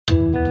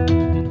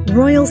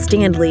Royal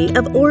Standley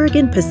of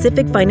Oregon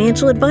Pacific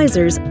Financial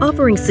Advisors,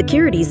 offering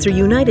securities through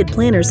United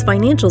Planners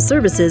Financial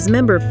Services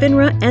member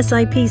FINRA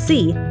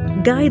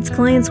SIPC, guides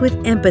clients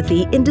with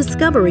empathy in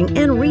discovering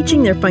and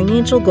reaching their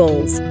financial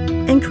goals,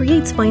 and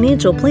creates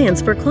financial plans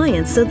for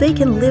clients so they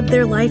can live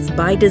their life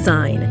by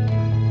design.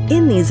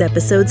 In these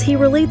episodes, he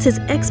relates his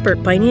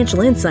expert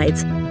financial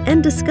insights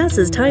and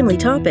discusses timely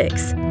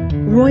topics.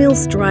 Royal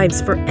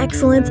strives for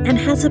excellence and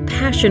has a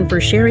passion for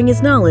sharing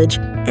his knowledge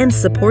and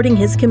supporting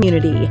his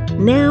community.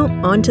 Now,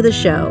 on to the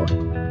show.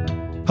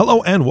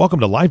 Hello and welcome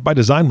to Life by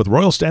Design with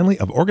Royal Standley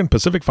of Oregon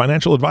Pacific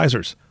Financial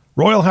Advisors.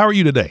 Royal, how are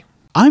you today?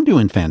 I'm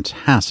doing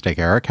fantastic,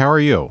 Eric. How are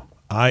you?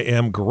 I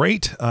am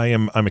great.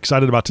 I'm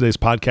excited about today's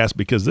podcast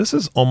because this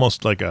is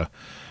almost like a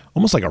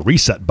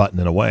reset button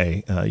in a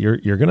way.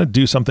 You're going to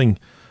do something,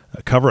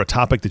 cover a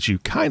topic that you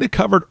kind of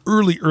covered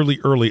early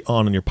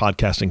on in your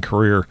podcasting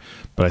career,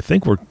 but I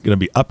think we're going to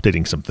be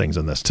updating some things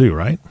in this too,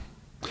 right?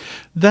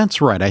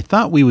 That's right. I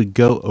thought we would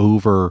go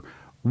over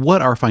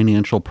what our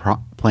financial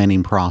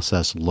planning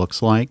process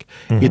looks like.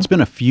 Mm-hmm. It's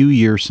been a few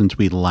years since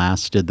we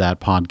last did that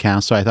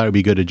podcast, so I thought it would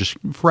be good to just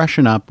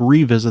freshen up,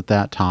 revisit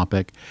that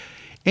topic,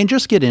 and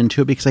just get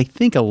into it because I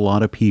think a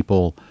lot of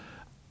people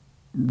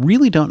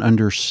really don't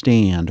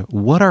understand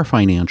what our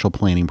financial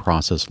planning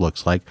process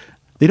looks like.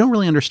 They don't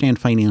really understand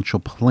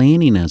financial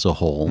planning as a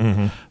whole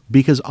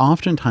because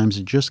oftentimes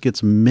it just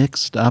gets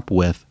mixed up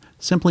with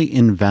simply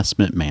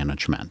investment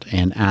management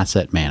and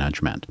asset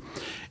management.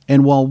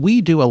 And while we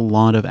do a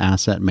lot of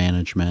asset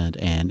management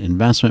and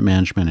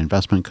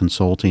investment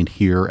consulting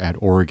here at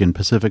Oregon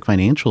Pacific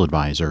Financial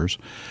Advisors,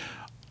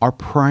 our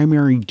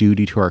primary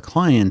duty to our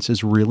clients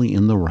is really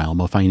in the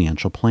realm of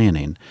financial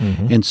planning.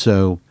 And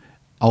so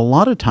a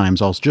lot of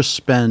times I'll just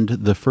spend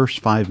the first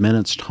 5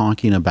 minutes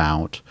talking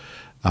about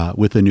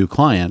with a new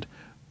client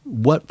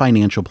what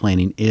financial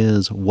planning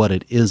is, what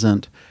it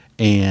isn't,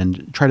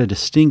 and try to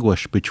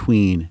distinguish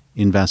between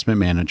investment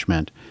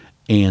management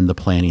and the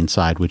planning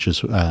side, which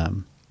is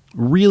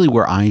really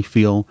where I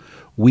feel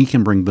we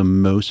can bring the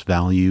most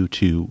value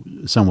to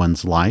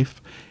someone's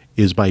life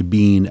is by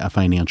being a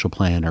financial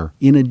planner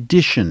in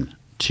addition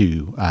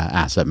to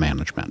asset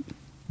management.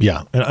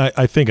 Yeah. And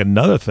I think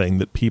another thing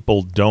that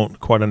people don't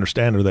quite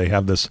understand, or they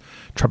have this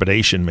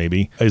trepidation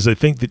maybe, is they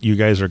think that you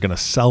guys are going to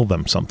sell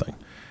them something.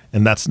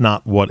 And that's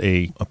not what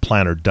a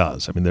planner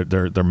does. I mean,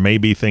 there may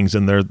be things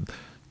in there,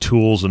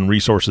 tools and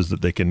resources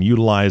that they can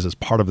utilize as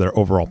part of their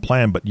overall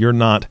plan, but you're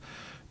not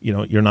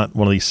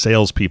one of these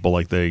salespeople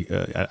like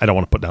I don't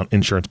want to put down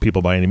insurance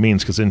people by any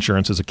means because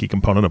insurance is a key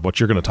component of what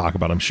you're going to talk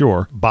about, I'm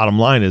sure. Bottom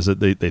line is that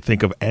they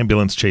think of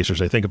ambulance chasers.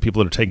 They think of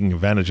people that are taking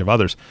advantage of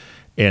others.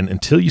 And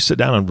until you sit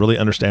down and really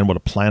understand what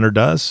a planner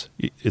does,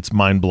 it's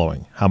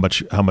mind-blowing how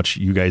much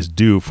you guys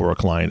do for a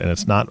client, and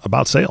it's not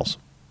about sales.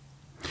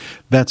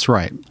 That's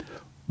right.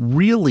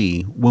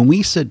 Really, when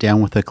we sit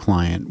down with a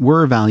client,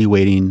 we're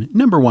evaluating,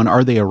 number one,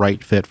 are they a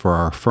right fit for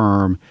our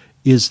firm?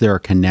 Is there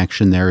a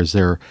connection there? Is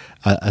there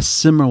a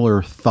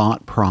similar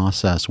thought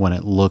process when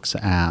it looks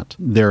at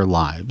their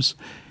lives?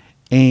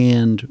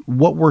 And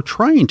what we're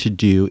trying to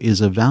do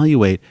is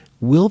evaluate,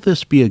 will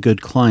this be a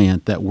good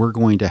client that we're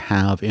going to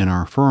have in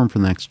our firm for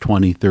the next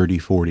 20, 30,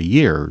 40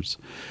 years?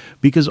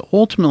 Because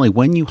ultimately,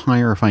 when you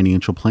hire a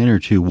financial planner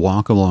to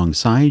walk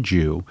alongside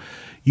you,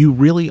 you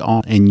really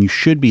are, and you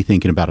should be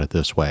thinking about it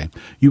this way,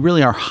 you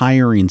really are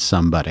hiring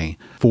somebody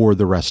for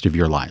the rest of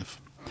your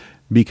life.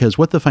 Because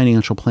what the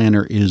financial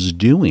planner is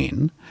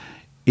doing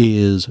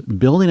is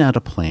building out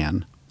a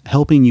plan,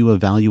 helping you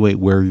evaluate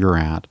where you're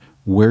at,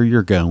 where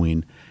you're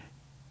going,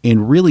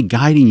 and really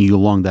guiding you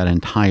along that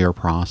entire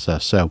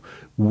process. So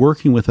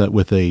working with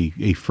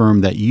a firm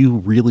that you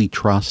really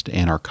trust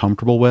and are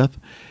comfortable with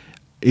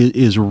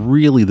is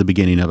really the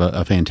beginning of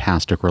a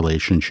fantastic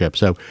relationship.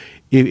 So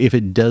if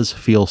it does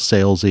feel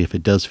salesy, if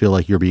it does feel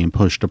like you're being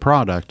pushed a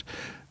product,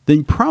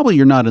 then probably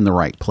you're not in the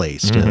right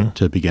place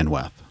to begin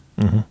with.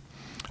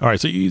 All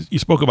right. So you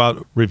spoke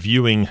about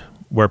reviewing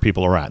where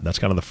people are at. That's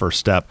kind of the first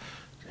step,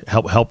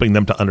 helping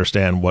them to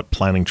understand what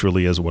planning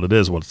truly is, what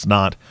it's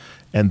not.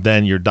 And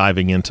then you're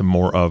diving into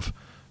more of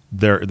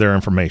their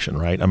information,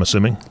 right? I'm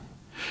assuming?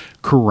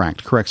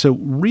 Correct. So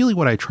really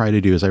what I try to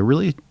do is I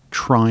really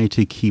try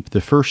to keep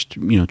the first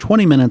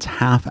 20 minutes,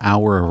 half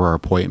hour of our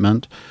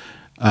appointment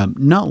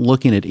not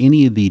looking at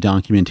any of the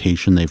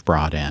documentation they've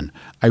brought in.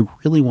 I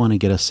really want to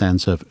get a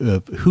sense of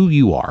who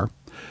you are,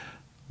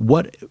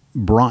 what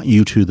brought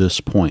you to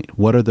this point,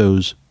 what are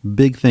those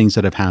big things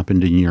that have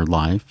happened in your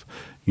life,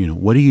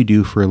 what do you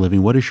do for a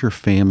living, what does your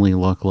family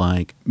look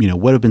like,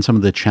 what have been some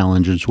of the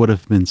challenges, what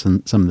have been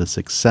some of the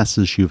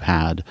successes you've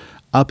had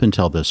up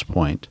until this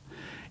point.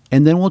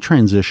 And then we'll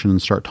transition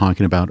and start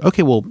talking about,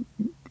 okay, well,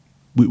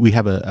 we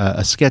have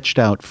a sketched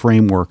out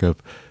framework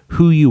of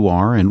who you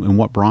are and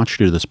what brought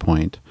you to this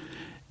point.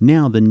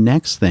 Now, the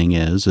next thing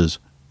is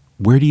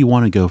where do you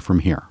want to go from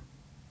here?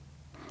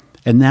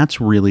 And that's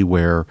really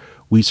where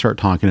we start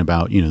talking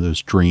about,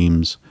 those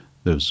dreams,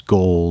 those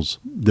goals,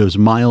 those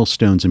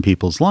milestones in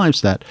people's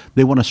lives that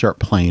they want to start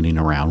planning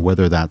around,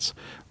 whether that's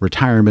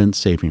retirement,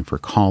 saving for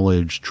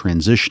college,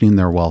 transitioning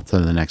their wealth to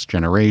the next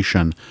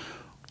generation.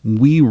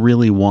 We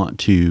really want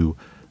to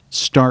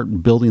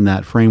start building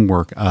that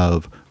framework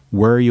of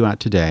where are you at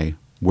today?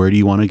 Where do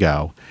you want to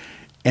go?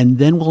 And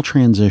then we'll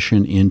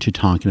transition into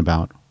talking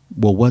about,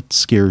 well, what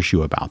scares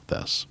you about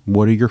this?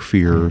 What are your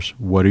fears?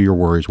 What are your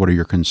worries? What are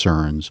your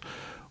concerns?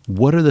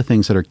 What are the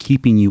things that are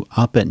keeping you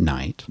up at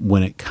night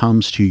when it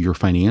comes to your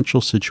financial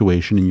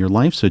situation and your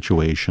life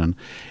situation?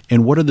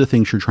 And what are the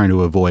things you're trying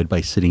to avoid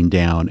by sitting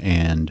down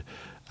and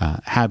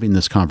having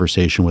this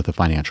conversation with a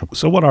financial?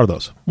 So what are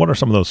those? What are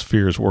some of those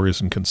fears,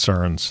 worries, and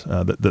concerns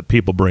that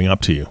people bring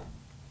up to you?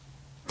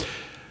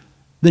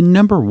 The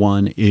number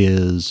one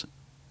is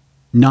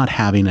not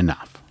having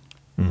enough.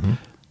 Mm-hmm.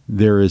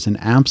 There is an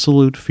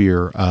absolute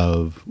fear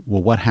of,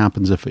 well, what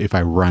happens if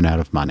I run out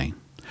of money?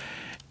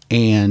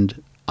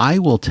 And I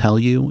will tell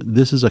you,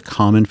 this is a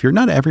common fear.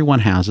 Not everyone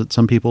has it.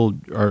 Some people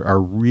are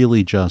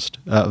really just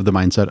of the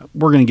mindset,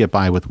 we're going to get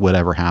by with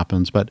whatever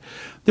happens. But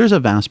there's a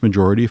vast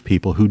majority of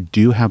people who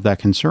do have that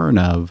concern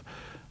of,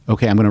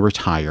 okay, I'm going to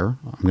retire.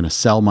 I'm going to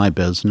sell my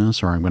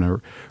business, or I'm going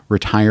to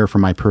retire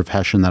from my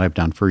profession that I've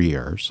done for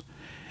years.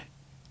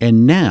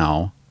 And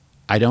now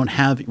I don't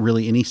have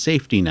really any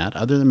safety net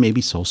other than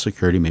maybe Social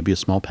Security, maybe a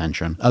small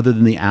pension, other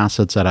than the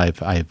assets that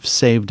I've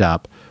saved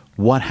up.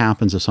 What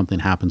happens if something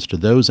happens to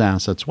those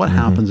assets? What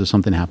happens if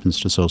something happens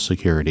to Social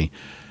Security?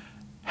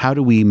 How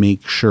do we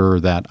make sure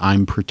that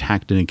I'm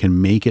protected and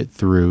can make it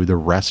through the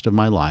rest of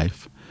my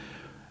life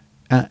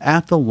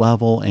at the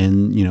level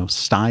and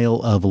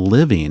style of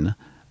living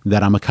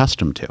that I'm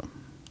accustomed to?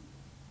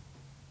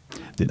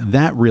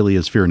 That really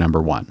is fear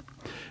number one.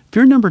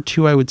 Fear number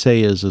two, I would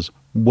say, is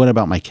what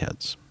about my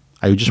kids?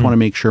 I just want to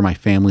make sure my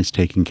family's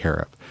taken care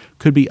of.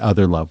 Could be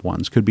other loved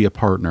ones, could be a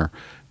partner,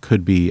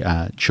 could be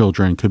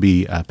children, could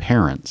be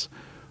parents.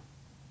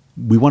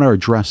 We want to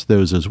address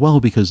those as well,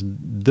 because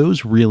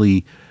those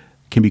really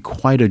can be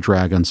quite a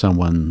drag on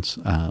someone's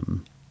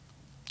kind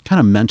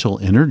of mental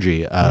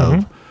energy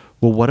of,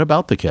 well, what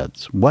about the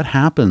kids? What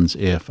happens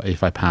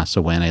if I pass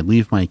away and I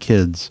leave my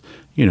kids,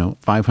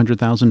 $500,000,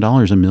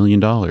 $1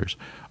 million?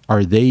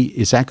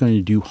 Is that going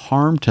to do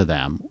harm to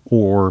them?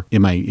 Or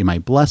am I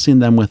blessing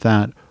them with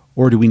that?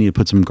 Or do we need to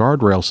put some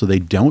guardrails so they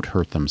don't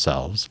hurt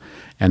themselves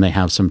and they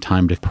have some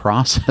time to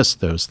process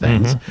those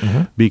things?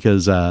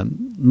 Because let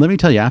me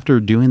tell you, after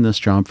doing this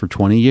job for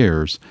 20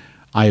 years,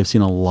 I have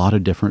seen a lot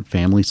of different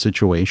family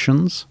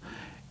situations.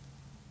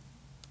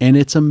 And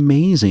it's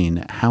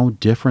amazing how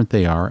different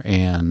they are.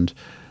 And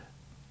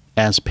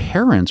as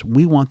parents,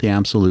 we want the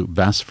absolute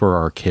best for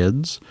our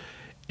kids.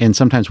 And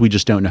sometimes we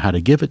just don't know how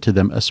to give it to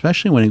them,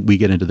 especially when we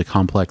get into the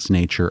complex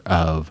nature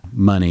of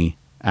money,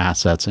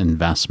 assets,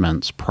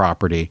 investments,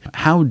 property.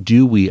 How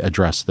do we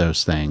address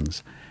those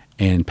things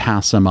and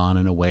pass them on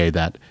in a way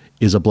that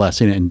is a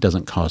blessing and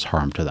doesn't cause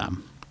harm to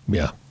them?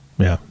 Yeah,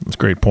 that's a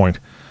great point.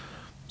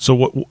 So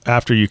what,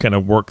 after you kind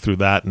of work through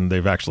that and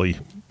they've actually,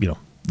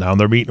 now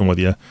they're meeting with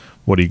you,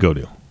 what do you go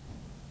to?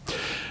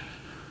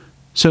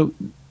 So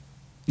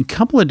a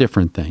couple of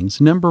different things.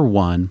 Number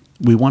one,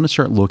 we want to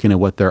start looking at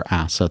what their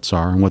assets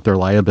are and what their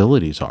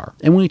liabilities are.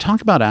 And when we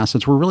talk about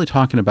assets, we're really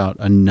talking about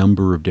a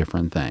number of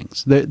different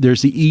things.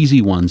 There's the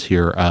easy ones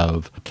here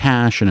of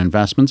cash and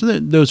investments.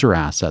 Those are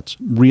assets.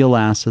 Real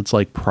assets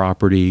like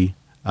property,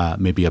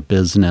 maybe a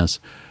business.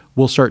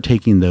 We'll start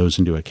taking those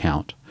into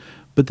account.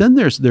 But then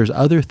there's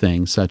other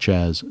things such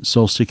as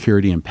Social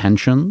Security and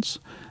pensions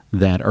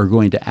that are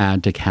going to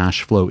add to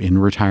cash flow in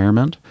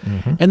retirement.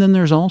 And then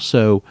there's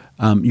also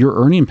your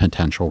earning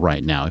potential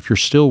right now. If you're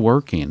still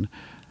working,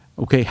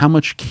 okay, how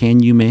much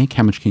can you make?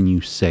 How much can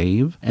you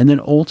save? And then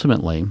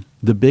ultimately,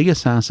 the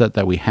biggest asset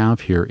that we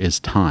have here is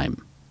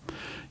time.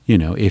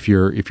 If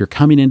you're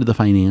coming into the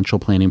financial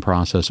planning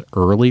process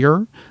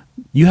earlier,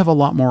 you have a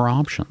lot more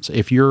options.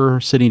 If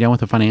you're sitting down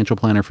with a financial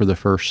planner for the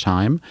first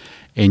time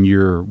and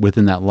you're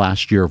within that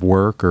last year of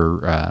work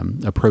or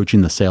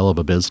approaching the sale of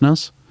a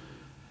business,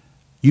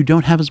 you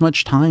don't have as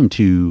much time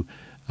to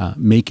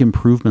make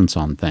improvements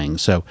on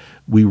things. So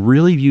we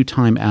really view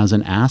time as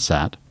an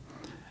asset.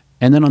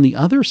 And then on the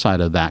other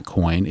side of that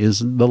coin is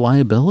the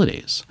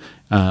liabilities.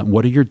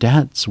 What are your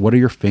debts? What are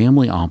your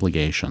family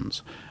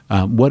obligations?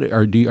 Are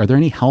there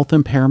any health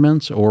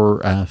impairments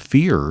or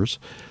fears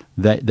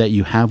that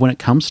you have when it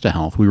comes to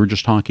health? We were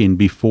just talking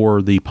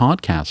before the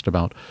podcast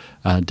about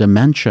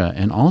dementia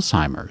and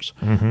Alzheimer's.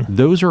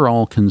 Those are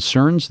all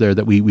concerns there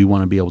that we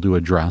want to be able to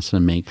address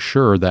and make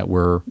sure that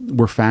we're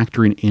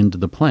factoring into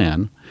the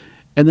plan.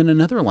 And then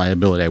another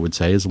liability I would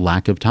say is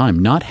lack of time.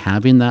 Not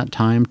having that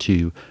time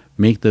to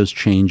make those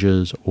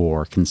changes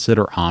or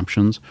consider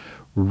options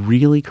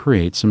really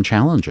creates some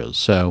challenges.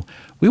 So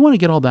we want to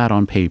get all that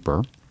on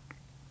paper,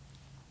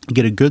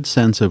 get a good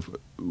sense of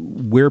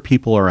where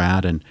people are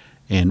at and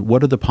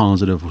what are the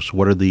positives,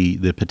 what are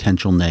the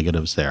potential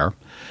negatives there.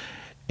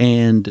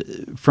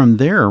 And from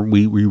there,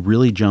 we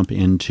really jump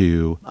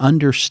into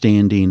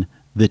understanding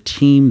the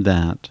team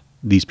that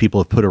these people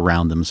have put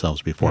around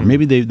themselves before.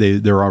 Maybe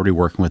they're already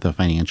working with a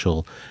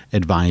financial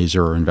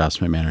advisor or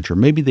investment manager.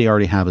 Maybe they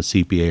already have a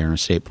CPA or an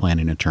estate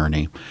planning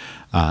attorney,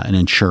 an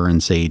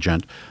insurance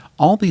agent.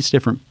 All these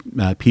different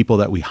people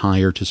that we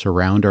hire to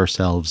surround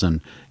ourselves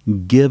and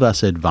give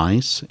us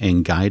advice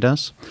and guide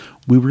us,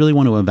 we really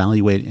want to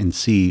evaluate and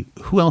see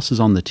who else is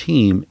on the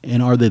team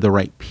and are they the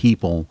right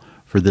people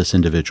for this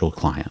individual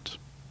client.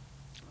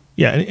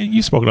 Yeah, and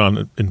you've spoken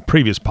on in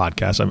previous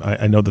podcasts.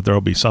 I know that there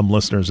will be some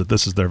listeners that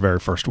this is their very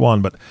first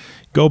one, but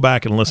go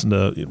back and listen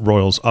to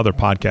Royal's other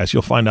podcasts.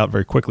 You'll find out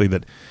very quickly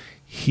that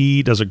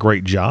he does a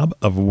great job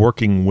of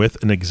working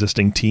with an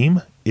existing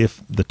team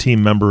if the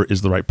team member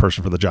is the right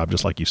person for the job,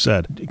 just like you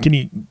said. Can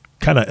you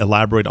kind of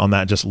elaborate on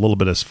that just a little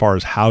bit as far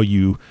as how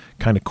you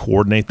kind of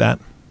coordinate that?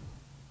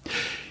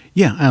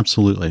 Yeah,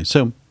 absolutely.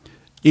 So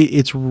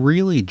it's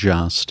really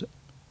just,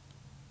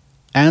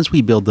 as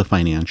we build the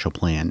financial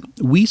plan,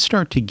 we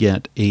start to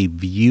get a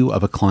view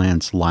of a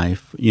client's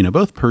life,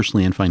 both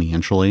personally and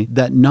financially,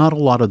 that not a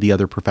lot of the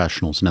other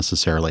professionals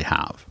necessarily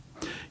have.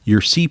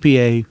 Your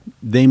CPA,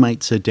 they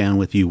might sit down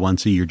with you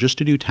once a year just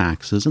to do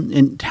taxes.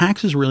 And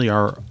taxes really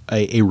are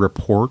a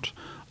report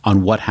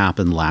on what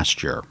happened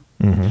last year.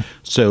 Mm-hmm.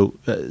 So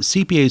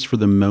CPAs, for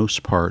the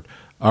most part,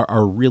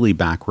 are really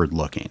backward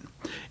looking.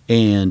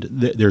 And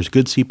there's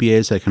good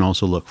CPAs that can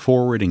also look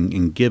forward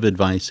and give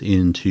advice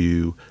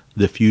into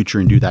the future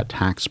and do that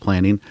tax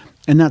planning.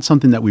 And that's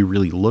something that we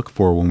really look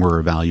for when we're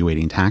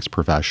evaluating tax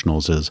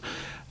professionals is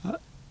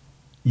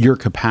your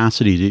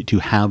capacity to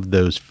have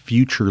those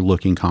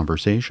future-looking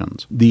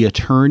conversations. The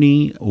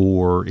attorney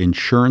or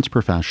insurance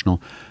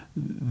professional,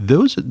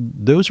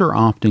 those are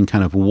often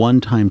kind of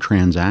one-time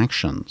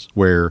transactions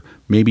where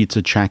maybe it's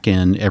a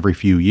check-in every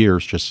few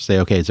years just to say,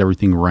 okay, is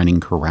everything running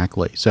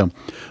correctly? So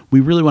we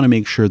really want to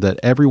make sure that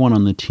everyone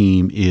on the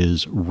team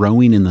is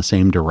rowing in the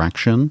same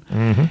direction.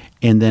 Mm-hmm.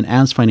 And then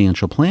as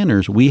financial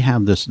planners, we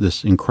have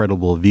this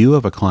incredible view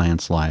of a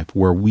client's life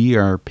where we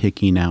are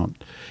picking out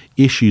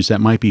issues that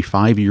might be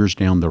 5 years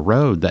down the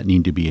road that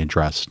need to be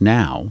addressed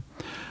now.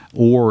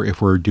 Or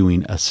if we're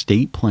doing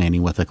estate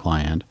planning with a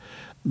client,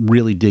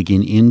 really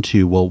digging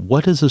into, well,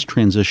 what does this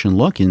transition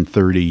look in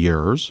 30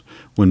 years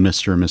when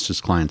Mr. and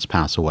Mrs. clients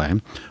pass away?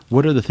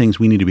 What are the things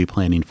we need to be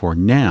planning for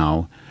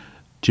now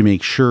to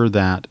make sure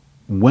that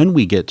when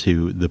we get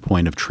to the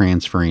point of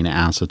transferring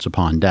assets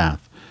upon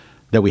death,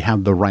 that we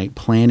have the right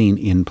planning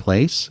in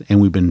place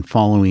and we've been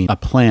following a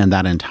plan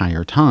that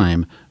entire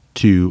time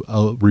to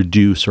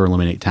reduce or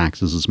eliminate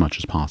taxes as much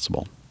as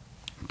possible.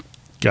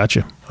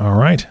 Gotcha. All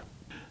right.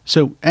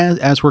 So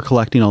as we're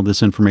collecting all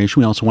this information,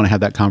 we also want to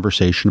have that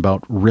conversation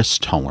about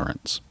risk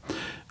tolerance.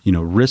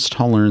 Risk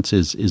tolerance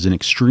is an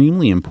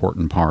extremely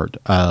important part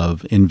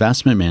of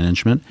investment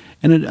management,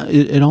 and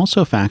it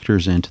also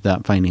factors into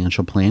that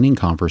financial planning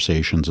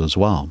conversations as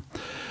well.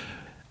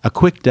 A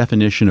quick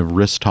definition of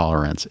risk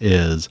tolerance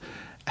is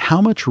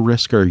how much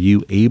risk are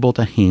you able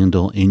to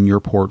handle in your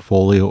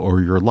portfolio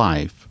or your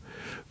life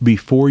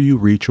before you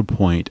reach a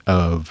point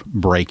of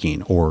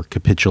breaking or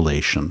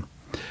capitulation.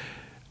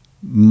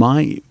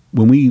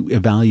 When we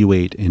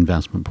evaluate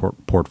investment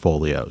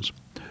portfolios,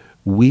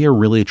 we are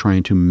really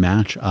trying to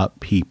match up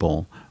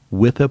people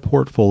with a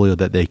portfolio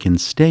that they can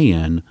stay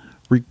in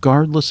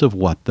regardless of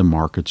what the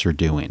markets are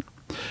doing.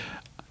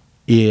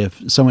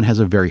 If someone has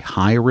a very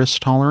high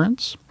risk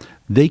tolerance,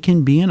 they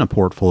can be in a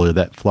portfolio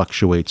that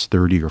fluctuates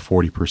 30 or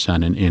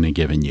 40% in a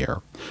given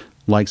year,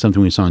 like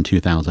something we saw in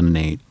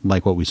 2008,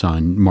 like what we saw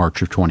in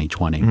March of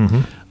 2020.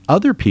 Mm-hmm.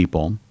 Other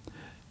people,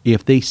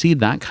 if they see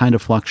that kind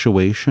of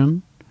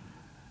fluctuation,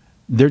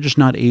 they're just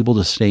not able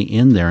to stay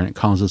in there, and it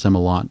causes them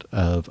a lot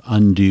of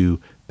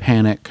undue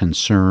panic,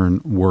 concern,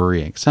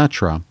 worry,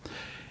 etc.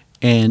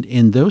 And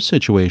in those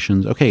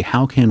situations, okay,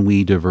 how can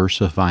we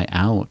diversify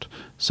out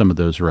some of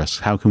those risks?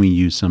 How can we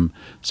use some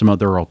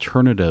other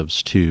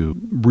alternatives to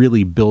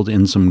really build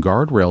in some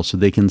guardrails so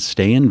they can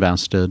stay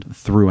invested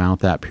throughout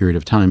that period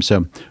of time?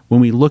 So when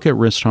we look at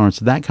risk tolerance,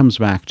 that comes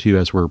back to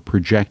as we're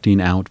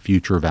projecting out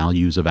future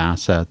values of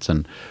assets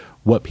and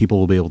what people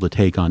will be able to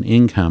take on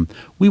income,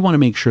 we want to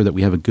make sure that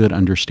we have a good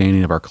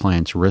understanding of our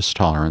client's risk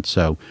tolerance.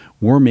 So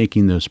we're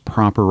making those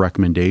proper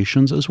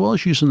recommendations as well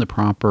as using the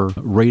proper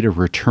rate of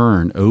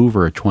return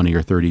over a 20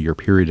 or 30 year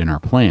period in our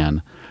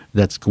plan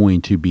that's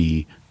going to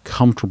be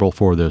comfortable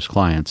for those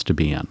clients to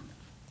be in.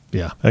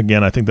 Yeah.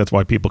 Again, I think that's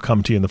why people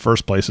come to you in the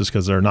first place is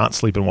because they're not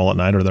sleeping well at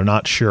night or they're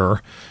not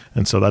sure.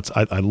 And so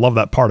I love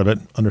that part of it,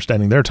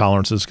 understanding their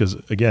tolerances, because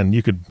again,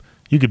 you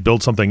could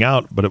build something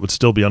out, but it would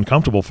still be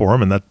uncomfortable for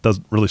them, and that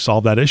doesn't really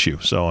solve that issue.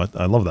 So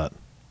I love that.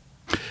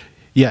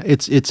 Yeah,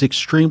 it's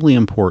extremely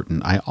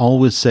important. I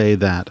always say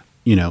that,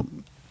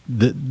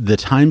 the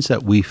times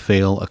that we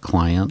fail a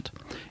client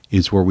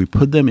is where we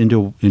put them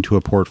into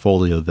a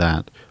portfolio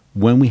that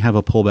when we have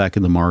a pullback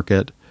in the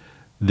market,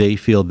 they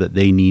feel that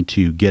they need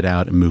to get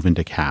out and move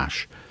into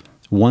cash.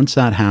 Once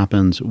that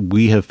happens,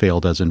 we have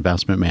failed as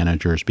investment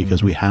managers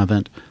because we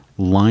haven't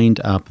lined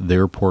up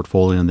their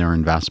portfolio and their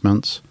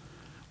investments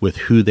with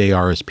who they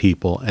are as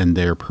people and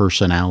their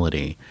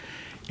personality.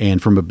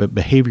 And from a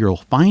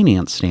behavioral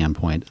finance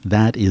standpoint,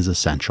 that is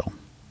essential.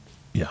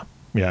 Yeah.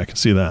 Yeah, I can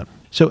see that.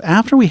 So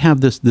after we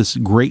have this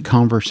great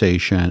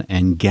conversation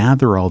and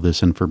gather all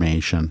this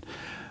information,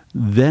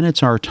 then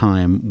it's our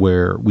time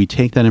where we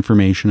take that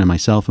information, and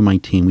myself and my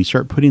team, we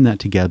start putting that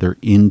together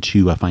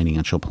into a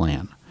financial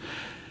plan.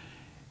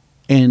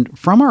 And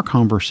from our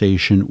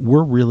conversation,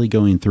 we're really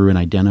going through and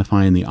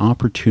identifying the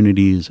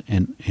opportunities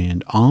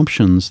and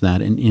options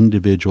that an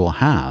individual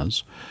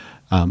has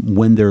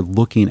when they're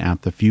looking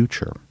at the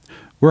future.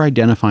 We're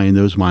identifying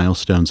those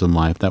milestones in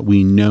life that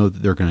we know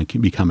that they're going to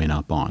be coming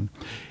up on.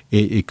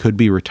 It could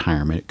be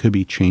retirement. It could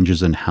be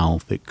changes in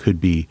health. It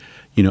could be,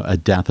 a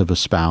death of a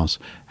spouse.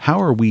 How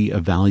are we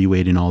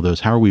evaluating all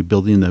those? How are we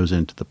building those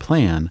into the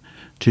plan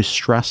to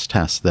stress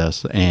test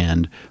this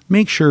and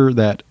make sure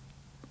that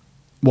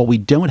while we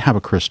don't have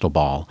a crystal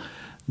ball,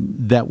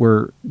 that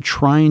we're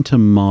trying to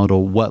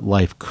model what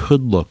life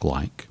could look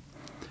like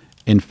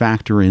and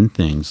factor in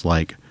things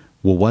like,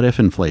 well, what if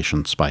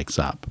inflation spikes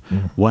up?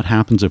 What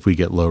happens if we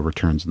get low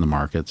returns in the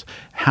markets?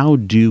 How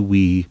do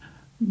we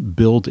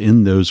build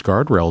in those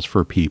guardrails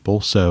for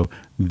people so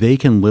they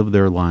can live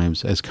their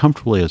lives as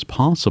comfortably as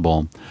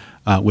possible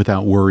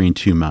without worrying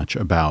too much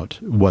about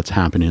what's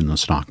happening in the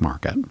stock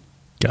market?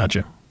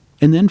 Gotcha.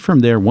 And then from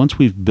there, once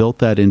we've built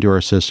that into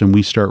our system,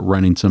 we start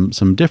running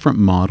some different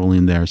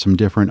modeling there, some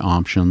different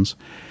options.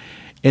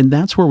 And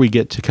that's where we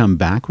get to come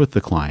back with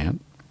the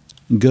client,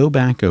 go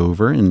back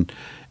over. And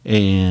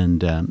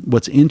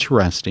what's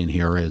interesting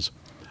here is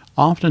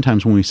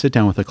oftentimes when we sit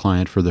down with a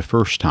client for the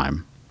first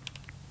time,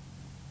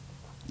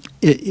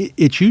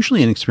 it's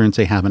usually an experience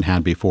they haven't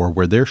had before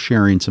where they're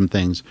sharing some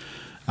things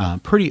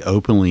pretty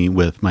openly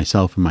with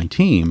myself and my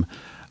team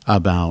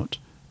about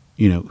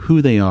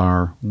who they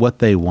are, what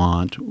they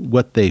want,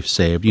 what they've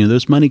saved.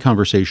 Those money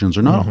conversations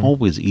are not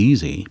always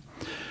easy.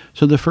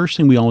 So the first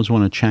thing we always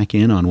want to check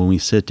in on when we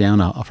sit down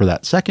for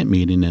that second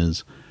meeting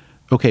is,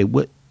 okay,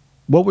 what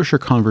was your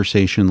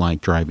conversation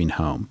like driving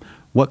home?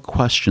 What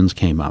questions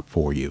came up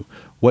for you?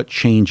 What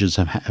changes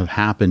have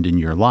happened in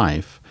your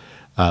life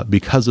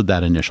because of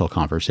that initial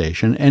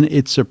conversation? And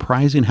it's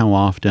surprising how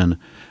often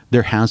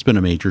there has been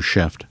a major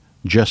shift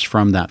just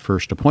from that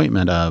first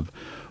appointment of,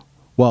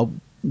 well,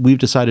 we've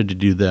decided to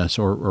do this,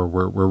 or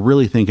we're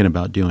really thinking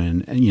about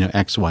doing,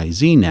 X, Y,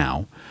 Z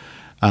now,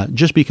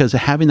 just because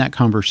having that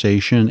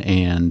conversation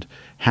and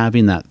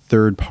having that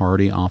third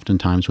party,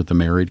 oftentimes with a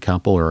married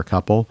couple or a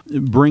couple,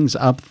 it brings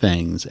up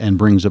things and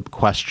brings up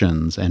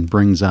questions and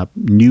brings up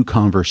new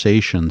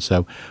conversations.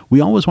 So we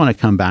always want to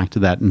come back to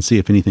that and see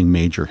if anything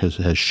major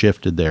has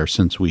shifted there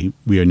since we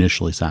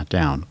initially sat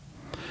down.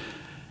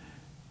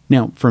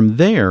 Now, from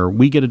there,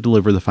 we get to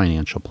deliver the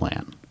financial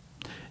plan.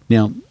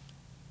 Now,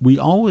 we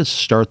always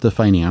start the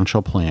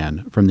financial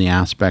plan from the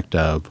aspect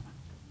of,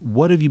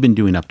 what have you been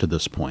doing up to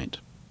this point?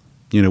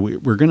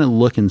 We're going to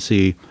look and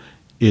see,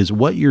 is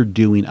what you're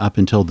doing up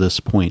until this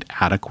point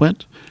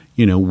adequate?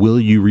 Will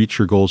you reach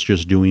your goals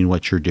just doing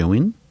what you're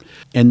doing?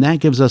 And that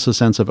gives us a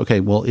sense of, okay,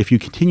 well, if you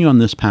continue on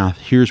this path,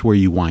 here's where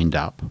you wind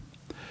up.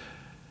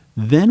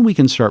 Then we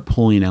can start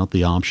pulling out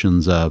the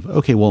options of,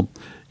 okay, well,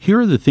 here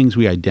are the things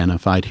we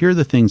identified. Here are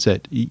the things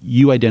that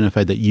you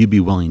identified that you'd be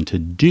willing to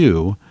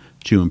do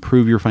to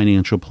improve your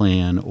financial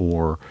plan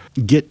or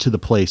get to the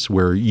place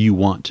where you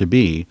want to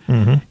be.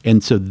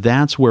 And so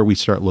that's where we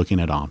start looking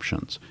at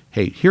options.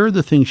 Hey, here are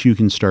the things you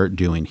can start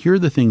doing. Here are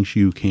the things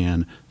you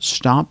can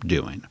stop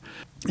doing.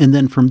 And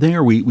then from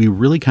there, we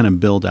really kind of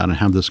build out and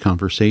have this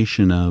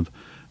conversation of,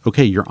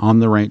 okay, you're on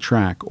the right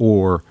track,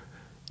 or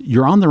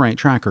you're on the right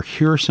track, or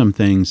here are some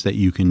things that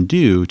you can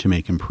do to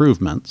make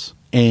improvements.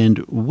 And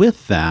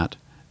with that,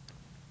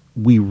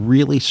 we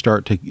really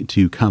start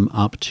to come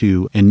up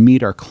to and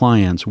meet our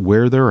clients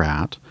where they're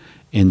at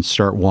and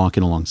start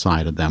walking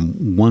alongside of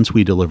them once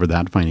we deliver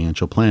that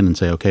financial plan and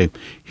say, okay,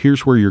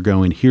 here's where you're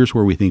going, here's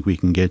where we think we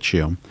can get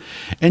you.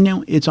 And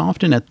now it's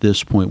often at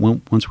this point,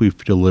 once we've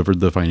delivered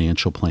the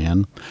financial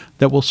plan,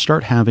 that we'll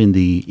start having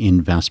the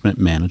investment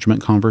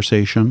management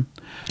conversation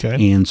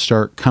and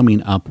start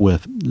coming up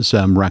with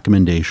some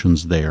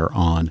recommendations there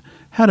on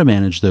how to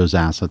manage those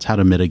assets, how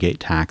to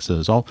mitigate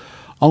taxes, all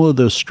of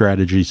those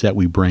strategies that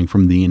we bring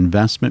from the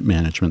investment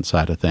management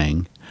side of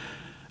thing.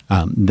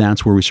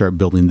 That's where we start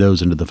building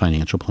those into the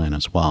financial plan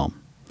as well.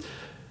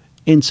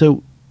 And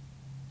so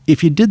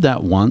if you did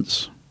that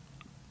once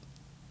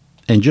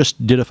and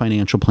just did a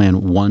financial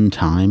plan one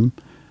time,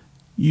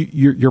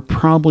 you're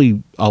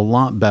probably a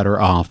lot better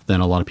off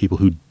than a lot of people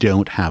who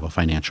don't have a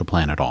financial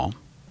plan at all.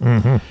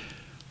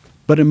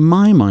 But in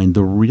my mind,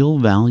 the real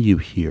value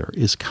here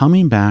is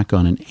coming back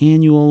on an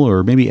annual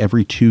or maybe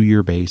every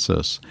 2-year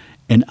basis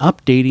and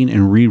updating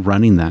and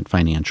rerunning that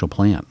financial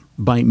plan.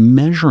 By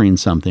measuring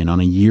something on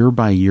a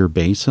year-by-year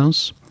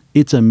basis,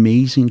 it's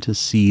amazing to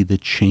see the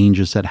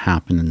changes that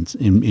happen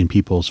in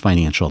people's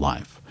financial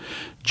life.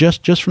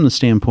 Just from the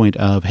standpoint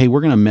of, hey,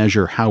 we're going to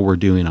measure how we're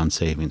doing on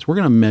savings. We're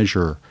going to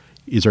measure,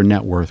 is our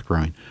net worth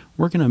growing?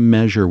 We're going to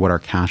measure what our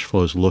cash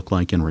flows look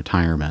like in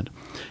retirement.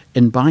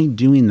 And by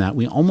doing that,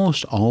 we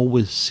almost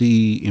always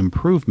see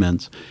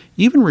improvements,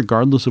 even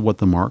regardless of what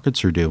the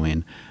markets are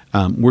doing.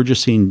 We're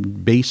just seeing,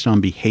 based on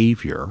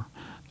behavior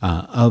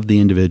of the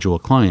individual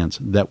clients,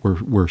 that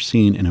we're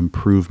seeing an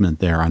improvement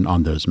there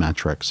on those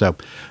metrics. So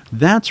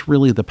that's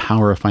really the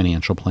power of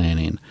financial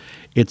planning.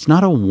 It's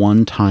not a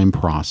one-time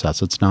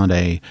process. It's not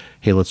a,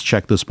 hey, let's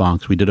check this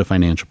box. We did a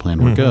financial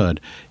plan. We're good.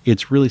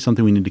 It's really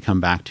something we need to come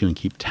back to and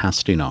keep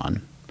testing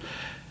on.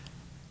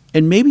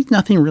 And maybe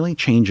nothing really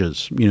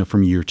changes,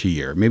 from year to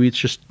year. Maybe it's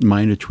just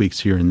minor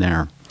tweaks here and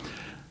there.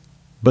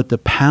 But the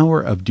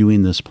power of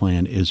doing this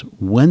plan is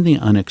when the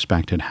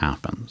unexpected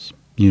happens,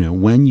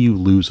 when you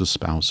lose a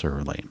spouse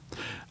early,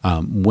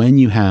 when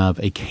you have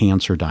a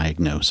cancer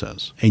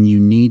diagnosis and you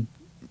need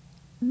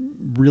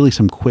really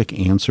some quick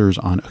answers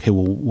on, okay,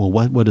 well,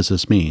 what does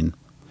this mean?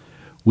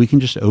 We can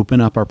just open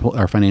up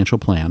our financial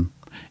plan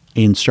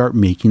and start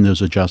making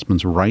those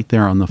adjustments right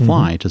there on the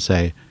fly to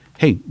say,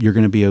 hey, you're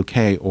going to be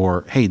okay,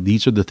 or hey,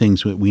 these are the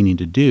things that we need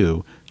to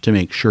do to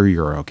make sure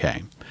you're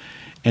okay.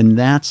 And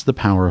that's the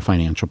power of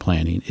financial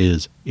planning.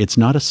 It's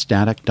not a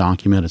static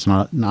document. It's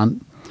not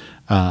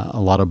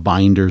a lot of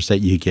binders that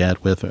you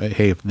get with,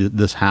 hey, if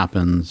this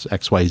happens,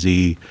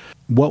 XYZ.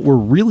 What we're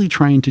really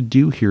trying to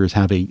do here is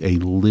have a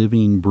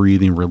living,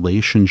 breathing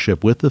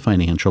relationship with the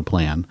financial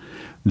plan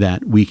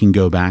that we can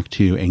go back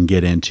to and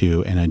get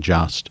into and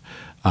adjust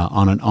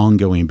on an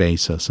ongoing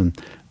basis. And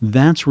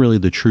that's really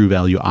the true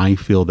value I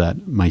feel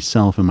that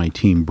myself and my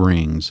team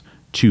brings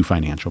to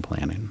financial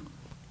planning.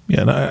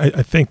 Yeah, and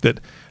I think that,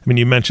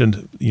 you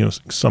mentioned,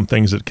 some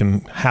things that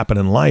can happen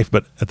in life,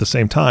 but at the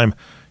same time,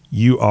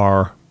 you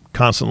are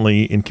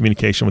constantly in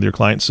communication with your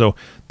clients. So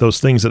those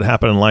things that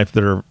happen in life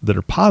that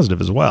are positive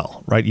as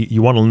well, right?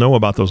 You want to know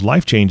about those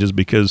life changes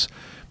because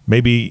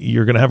maybe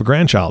you're going to have a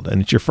grandchild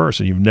and it's your first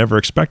and you've never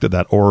expected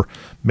that. Or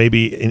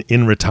maybe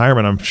in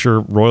retirement, I'm sure,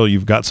 Royal,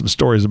 you've got some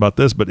stories about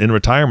this, but in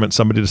retirement,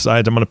 somebody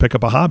decides, I'm going to pick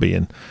up a hobby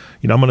and,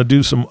 I'm going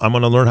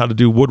to learn how to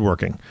do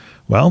woodworking.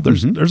 Well,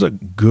 there's a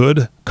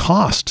good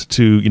cost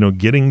to,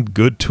 getting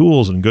good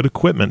tools and good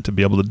equipment to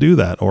be able to do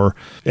that, or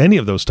any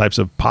of those types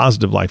of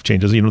positive life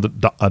changes.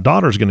 A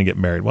daughter's going to get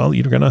married. Well,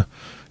 you're going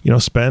to,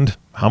 spend,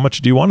 how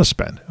much do you want to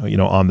spend,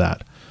 on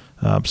that?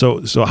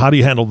 So how do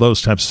you handle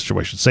those types of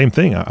situations? Same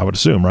thing, I would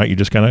assume, right? You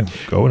just kind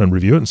of go in and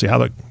review it and see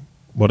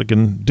what it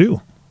can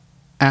do.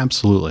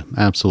 Absolutely.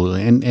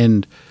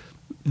 And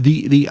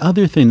the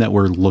other thing that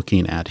we're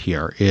looking at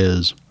here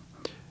is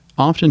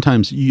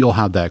oftentimes you'll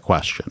have that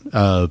question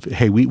of,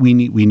 hey, we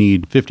need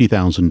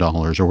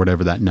 $50,000 or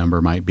whatever that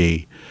number might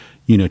be,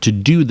 to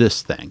do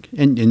this thing.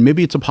 And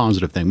maybe it's a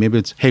positive thing. Maybe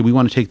it's, hey, we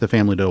want to take the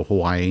family to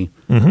Hawaii.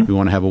 We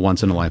want to have a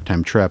once in a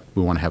lifetime trip.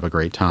 We want to have a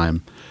great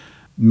time.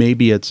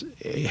 Maybe it's,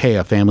 hey,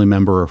 a family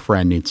member or a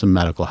friend needs some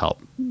medical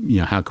help.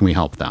 How can we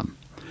help them?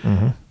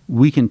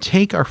 We can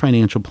take our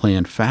financial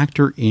plan,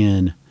 factor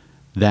in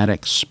that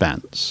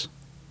expense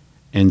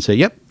and say,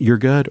 yep, you're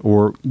good.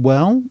 Or,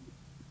 well,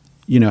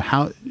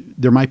 how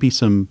there might be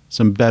some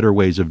better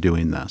ways of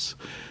doing this.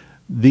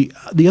 The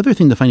other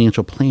thing the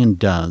financial plan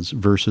does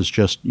versus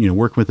just,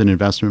 work with an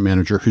investment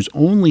manager who's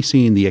only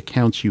seeing the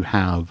accounts you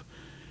have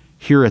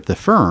here at the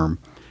firm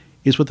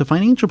is with the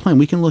financial plan,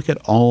 we can look at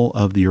all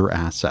of your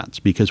assets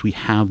because we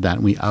have that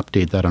and we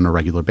update that on a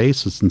regular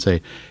basis and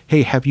say,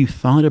 hey, have you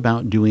thought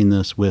about doing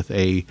this with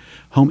a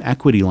home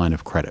equity line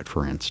of credit,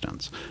 for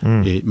instance?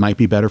 It might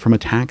be better from a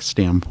tax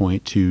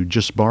standpoint to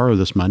just borrow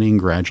this money and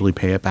gradually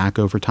pay it back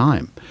over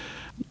time.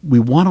 We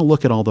want to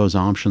look at all those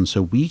options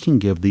so we can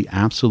give the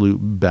absolute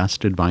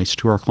best advice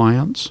to our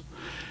clients.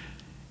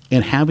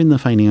 And having the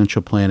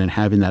financial plan and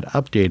having that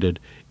updated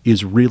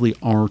is really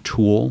our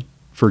tool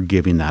for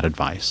giving that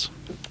advice.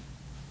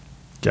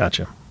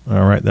 Gotcha.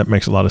 All right. That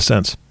makes a lot of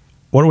sense.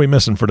 What are we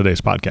missing for today's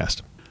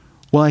podcast?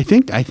 Well, I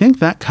think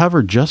that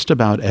covered just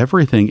about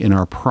everything in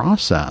our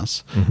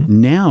process.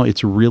 Now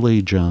it's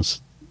really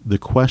just the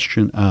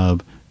question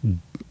of,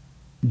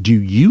 do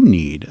you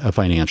need a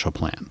financial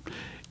plan?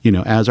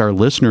 As our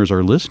listeners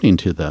are listening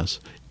to this,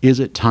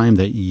 is it time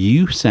that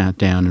you sat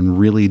down and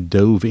really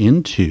dove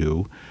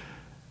into,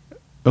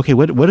 okay,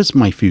 what does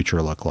my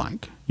future look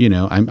like?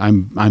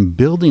 I'm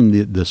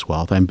building this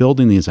wealth. I'm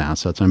building these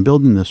assets. I'm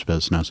building this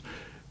business.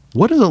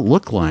 What does it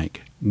look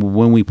like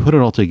when we put it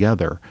all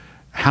together?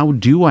 How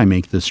do I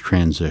make this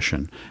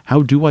transition?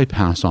 How do I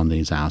pass on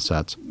these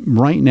assets?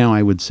 Right now,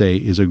 I would say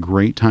is a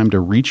great time to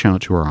reach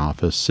out to our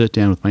office, sit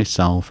down with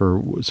myself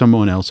or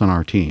someone else on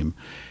our team,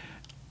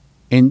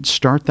 and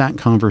start that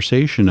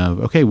conversation of,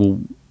 okay,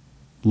 well,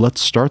 let's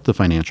start the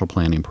financial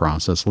planning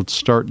process. Let's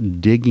start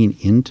digging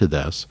into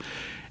this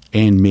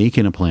and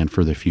making a plan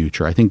for the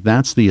future. I think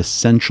that's the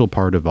essential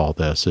part of all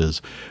this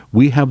is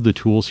we have the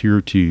tools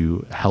here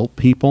to help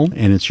people,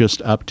 and it's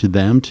just up to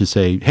them to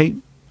say, hey,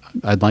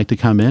 I'd like to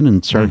come in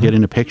and start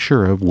getting a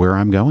picture of where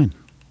I'm going.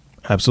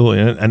 Absolutely.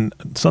 And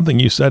something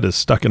you said is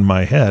stuck in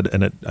my head,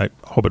 and I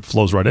hope it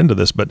flows right into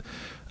this, but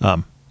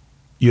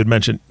you had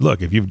mentioned,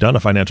 look, if you've done a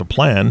financial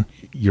plan,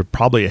 you're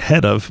probably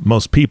ahead of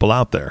most people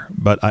out there.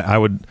 But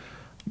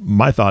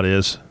my thought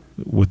is,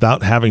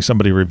 without having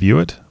somebody review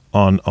it,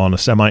 on a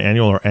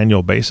semi-annual or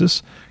annual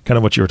basis, kind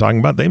of what you were talking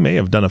about. They may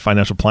have done a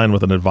financial plan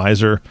with an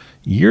advisor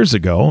years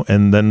ago,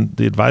 and then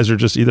the advisor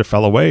just either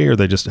fell away or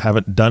they just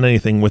haven't done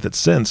anything with it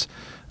since.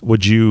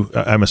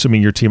 I'm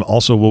assuming your team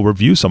also will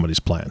review somebody's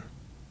plan.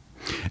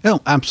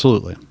 Oh,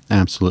 absolutely.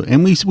 Absolutely.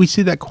 And we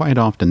see that quite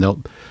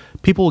often.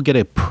 People will get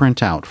a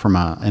printout from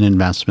an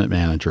investment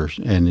manager,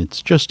 and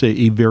it's just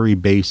a very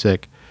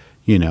basic,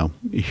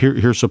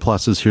 here's the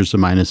pluses, here's the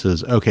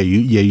minuses. Okay,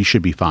 you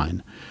should be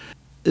fine.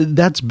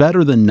 That's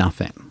better than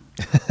nothing.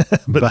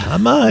 but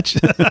not much.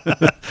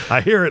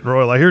 I hear it,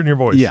 Royal. I hear it in your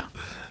voice.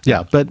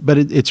 Yeah. But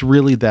it's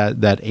really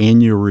that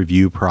annual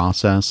review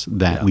process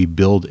that we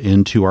build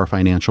into our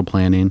financial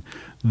planning.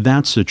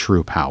 That's the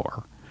true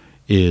power,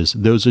 is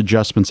those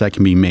adjustments that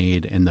can be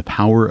made and the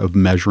power of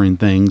measuring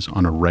things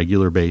on a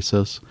regular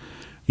basis.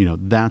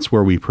 That's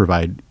where we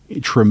provide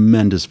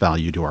tremendous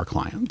value to our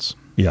clients.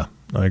 Yeah.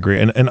 I agree.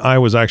 And I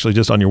was actually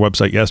just on your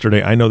website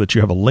yesterday. I know that you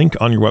have a link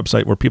on your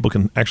website where people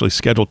can actually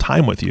schedule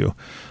time with you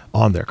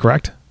on there,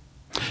 correct?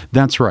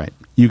 That's right.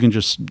 You can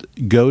just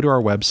go to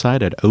our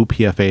website at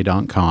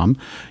opfa.com.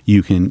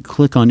 You can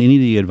click on any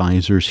of the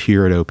advisors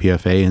here at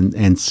OPFA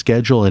and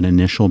schedule an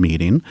initial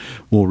meeting.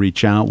 We'll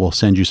reach out. We'll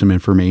send you some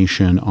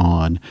information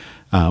on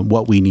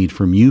what we need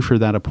from you for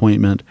that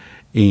appointment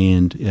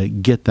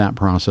and get that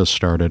process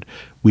started.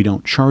 We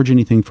don't charge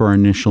anything for our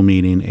initial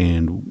meeting,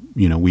 and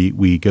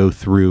we go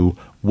through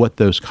what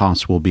those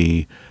costs will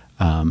be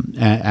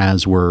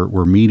as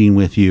we're meeting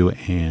with you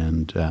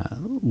and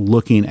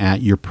looking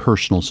at your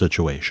personal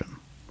situation.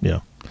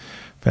 Yeah.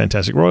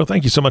 Fantastic. Royal,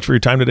 thank you so much for your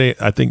time today.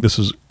 I think this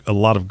is a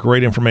lot of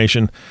great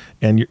information.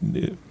 And your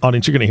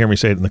audience, you're going to hear me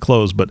say it in the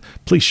close, but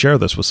please share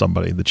this with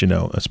somebody that you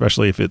know,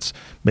 especially if it's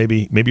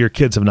maybe your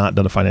kids have not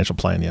done a financial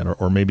plan yet,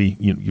 or maybe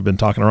you've been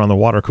talking around the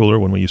water cooler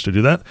when we used to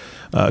do that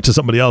to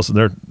somebody else,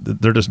 and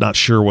they're just not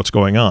sure what's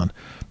going on.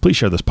 Please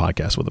share this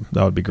podcast with them.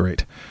 That would be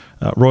great.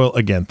 Royal,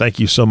 again, thank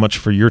you so much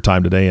for your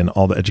time today and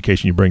all the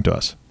education you bring to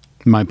us.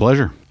 My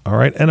pleasure. All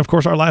right. And of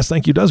course, our last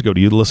thank you does go to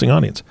you, the listening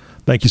audience.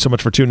 Thank you so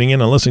much for tuning in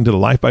and listening to the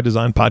Life by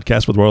Design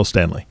podcast with Royal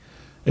Stanley.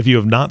 If you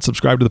have not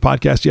subscribed to the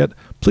podcast yet,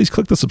 please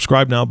click the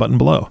subscribe now button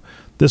below.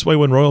 This way,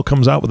 when Royal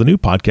comes out with a new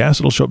podcast,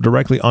 it'll show up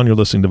directly on your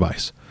listening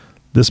device.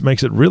 This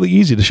makes it really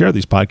easy to share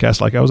these podcasts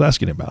like I was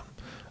asking about.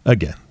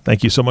 Again,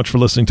 thank you so much for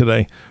listening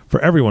today. For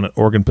everyone at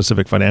Oregon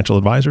Pacific Financial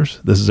Advisors,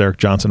 this is Eric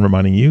Johnson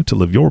reminding you to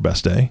live your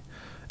best day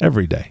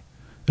every day.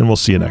 And we'll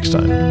see you next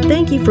time.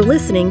 Thank you for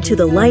listening to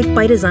the Life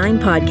by Design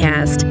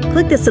podcast.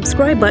 Click the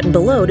subscribe button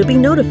below to be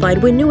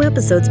notified when new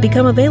episodes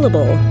become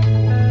available.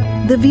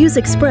 The views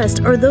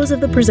expressed are those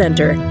of the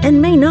presenter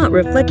and may not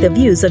reflect the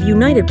views of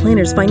United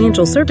Planners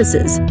Financial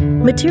Services.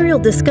 Material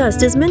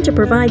discussed is meant to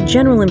provide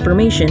general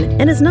information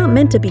and is not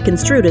meant to be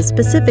construed as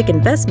specific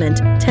investment,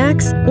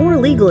 tax, or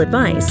legal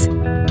advice.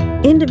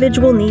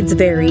 Individual needs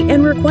vary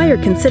and require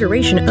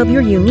consideration of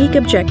your unique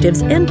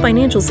objectives and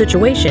financial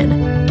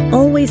situation.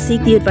 Always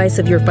seek the advice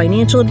of your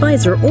financial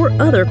advisor or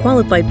other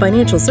qualified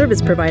financial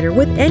service provider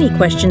with any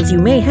questions you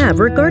may have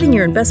regarding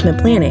your investment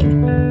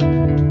planning.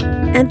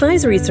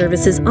 Advisory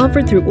services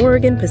offered through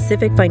Oregon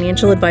Pacific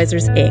Financial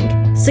Advisors,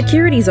 Inc.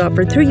 Securities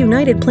offered through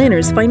United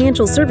Planners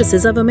Financial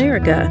Services of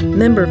America,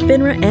 member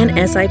FINRA and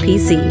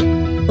SIPC.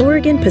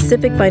 Oregon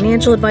Pacific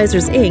Financial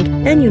Advisors, Inc.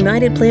 and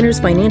United Planners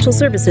Financial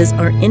Services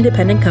are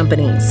independent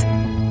companies.